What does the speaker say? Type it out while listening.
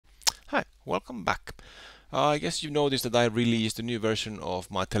Hi, welcome back. I guess you've noticed that I released a new version of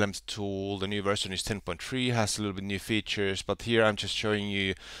my Telemetry tool. The new version is 10.3, has a little bit new features, but here I'm just showing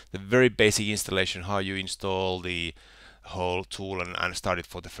you the very basic installation, how you install the whole tool and start it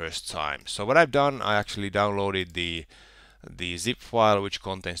for the first time. So what I've done, I actually downloaded the zip file which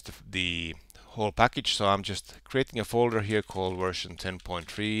contains the whole package. So I'm just creating a folder here called version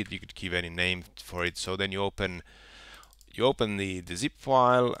 10.3. You could give any name for it. So then you open the zip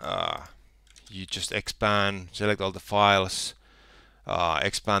file. You just select all the files,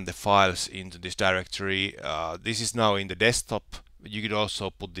 expand the files into this directory. This is now in the desktop. You could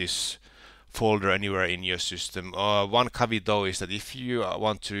also put this folder anywhere in your system. One caveat though is that if you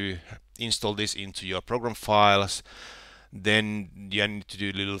want to install this into your program files, then you need to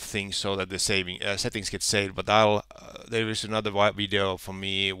do little things so that the settings get saved. But there is another video from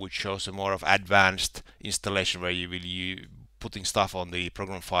me which shows a more of advanced installation where you will putting stuff on the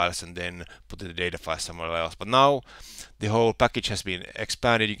program files and then putting the data files somewhere else. But now the whole package has been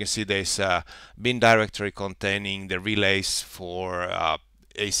expanded. You can see there's a bin directory containing the relays for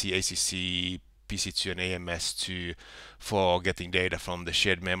AC, ACC, PC2 and AMS2 for getting data from the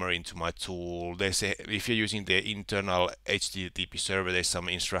shared memory into my tool. If you're using the internal HTTP server, there's some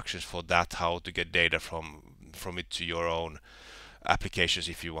instructions for that, how to get data from it to your own applications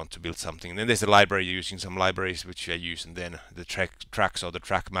if you want to build something. And then there's a library using some libraries which I use, and then the tracks or the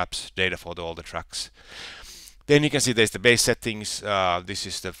track maps data for all the tracks. Then you can see there's the base settings. This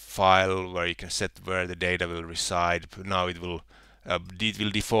is the file where you can set where the data will reside. Now it will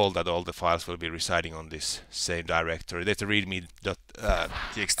default that all the files will be residing on this same directory. There's a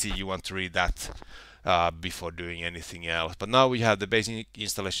readme.txt. You want to read that before doing anything else. But now we have the basic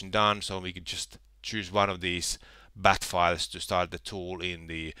installation done, so we can just choose one of these bat files to start the tool in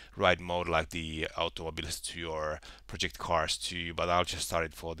the right mode, like the automobiles 2 or project cars 2. But I'll just start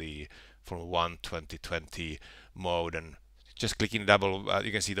it for the Formula 1 2020 mode, and just clicking double,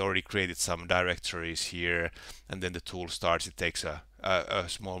 you can see it already created some directories here, and then the tool starts. It takes a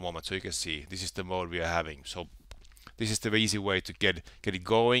small moment, so you can see this is the mode we are having. So this is the easy way to get it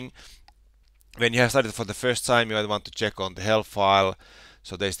going. When you have started for the first time, you might want to check on the help file.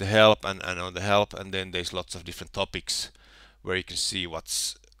 So there's the help, and on the help, and then there's lots of different topics where you can see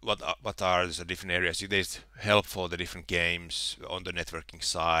what are the different areas. There's help for the different games on the networking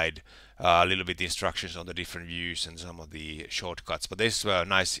side, a little bit instructions on the different views and some of the shortcuts. But there's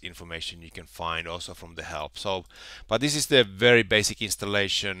nice information you can find also from the help. But this is the very basic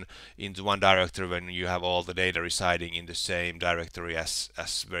installation into one directory when you have all the data residing in the same directory as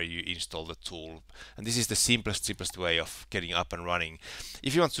where you install the tool. And this is the simplest way of getting up and running.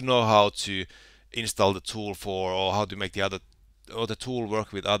 If you want to know how to install the tool or how to make the tool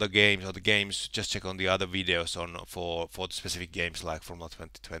work with other games or the games, just check on the other videos for the specific games like Formula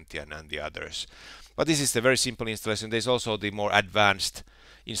 2020 and the others. But this is the very simple installation. There's also the more advanced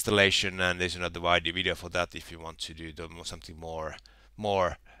installation, and there's another video for that if you want to do something more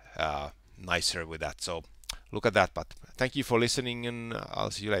nicer with that. So look at that. But thank you for listening, and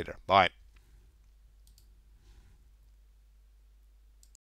I'll see you later. Bye.